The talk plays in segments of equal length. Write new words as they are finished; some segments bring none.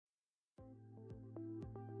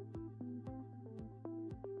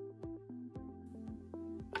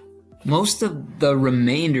Most of the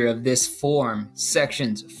remainder of this form,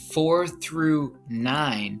 sections 4 through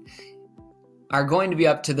 9, are going to be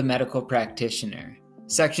up to the medical practitioner.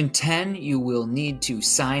 Section 10, you will need to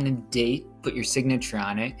sign a date, put your signature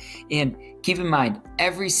on it, and keep in mind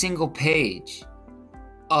every single page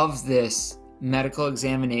of this medical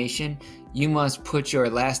examination, you must put your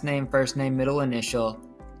last name, first name, middle initial,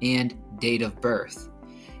 and date of birth.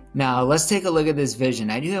 Now, let's take a look at this vision.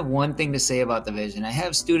 I do have one thing to say about the vision. I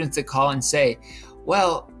have students that call and say,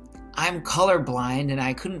 well, I'm colorblind and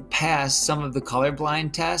I couldn't pass some of the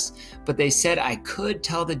colorblind tests, but they said I could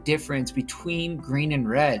tell the difference between green and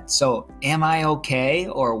red. So am I okay,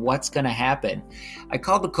 or what's going to happen? I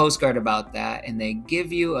called the Coast Guard about that, and they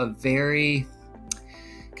give you a very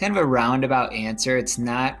kind of a roundabout answer. It's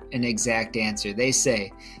not an exact answer. They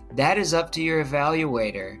say that is up to your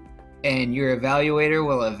evaluator, and your evaluator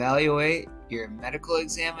will evaluate your medical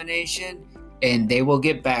examination and they will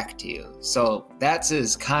get back to you. So that's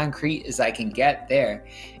as concrete as I can get there.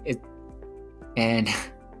 And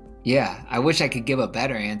yeah, I wish I could give a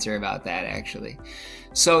better answer about that actually.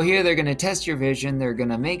 So here they're going to test your vision. They're going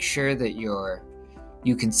to make sure that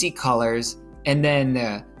you can see colors, and then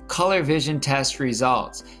the color vision test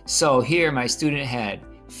results. So here my student had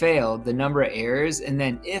failed the number of errors, and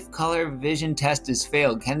then if color vision test is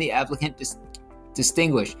failed, can the applicant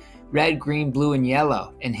distinguish red, green, blue, and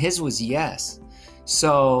yellow? And his was yes.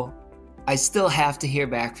 So I still have to hear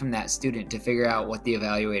back from that student to figure out what the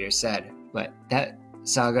evaluator said, but that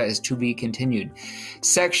saga is to be continued.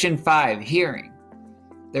 Section 5, hearing.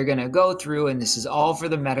 They're going to go through, and this is all for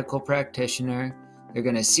the medical practitioner. They're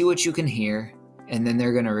going to see what you can hear, and then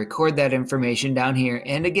they're going to record that information down here.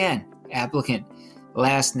 And again, applicant,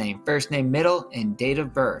 last name, first name, middle, and date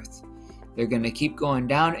of birth. They're going to keep going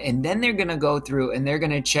down, and then they're going to go through and they're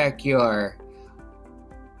going to check your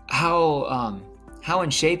how in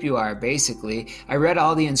shape you are, basically. I read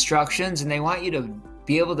all the instructions, and they want you to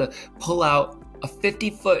be able to pull out a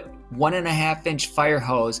 50-foot, 1.5-inch fire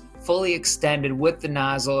hose fully extended with the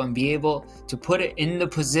nozzle and be able to put it in the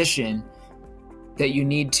position that you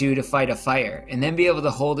need to fight a fire, and then be able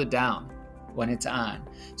to hold it down when it's on.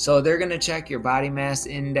 So they're going to check your body mass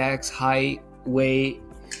index, height, weight,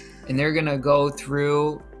 and they're going to go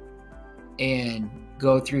through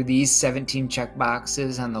these 17 check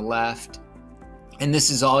boxes on the left. And this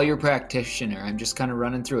is all your practitioner. I'm just kind of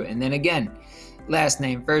running through it. And then again, last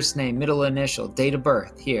name, first name, middle initial, date of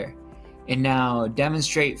birth here. And now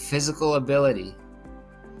demonstrate physical ability.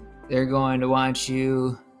 They're going to want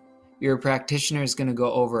your practitioner is going to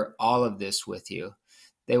go over all of this with you.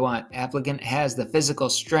 They want applicant has the physical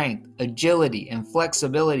strength, agility, and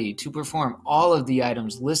flexibility to perform all of the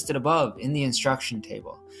items listed above in the instruction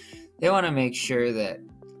table. They want to make sure that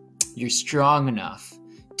you're strong enough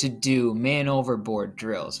to do man overboard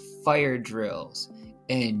drills, fire drills,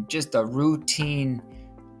 and just the routine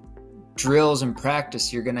drills and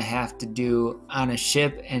practice you're going to have to do on a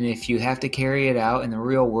ship. And if you have to carry it out in the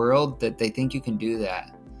real world, that they think you can do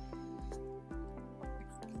that.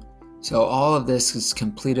 So all of this is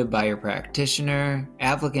completed by your practitioner.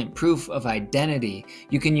 Applicant proof of identity.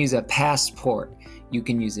 You can use a passport. You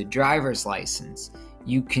can use a driver's license.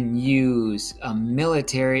 You can use a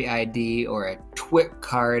military ID or a TWIC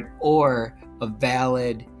card or a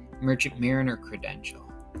valid Merchant Mariner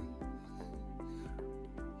credential.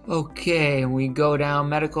 Okay, and we go down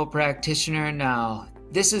medical practitioner. Now,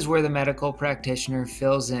 this is where the medical practitioner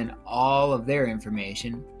fills in all of their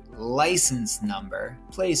information. License number,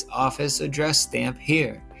 place, office, address stamp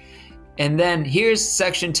here. And then here's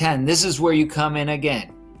section 10. This is where you come in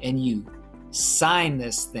again and you sign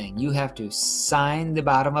this thing. You have to sign the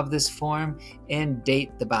bottom of this form and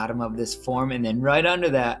date the bottom of this form. And then right under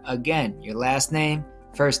that, again, your last name,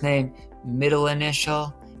 first name, middle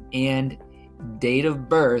initial, and date of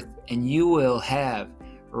birth. And you will have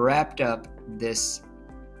wrapped up this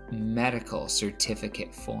medical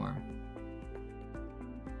certificate form.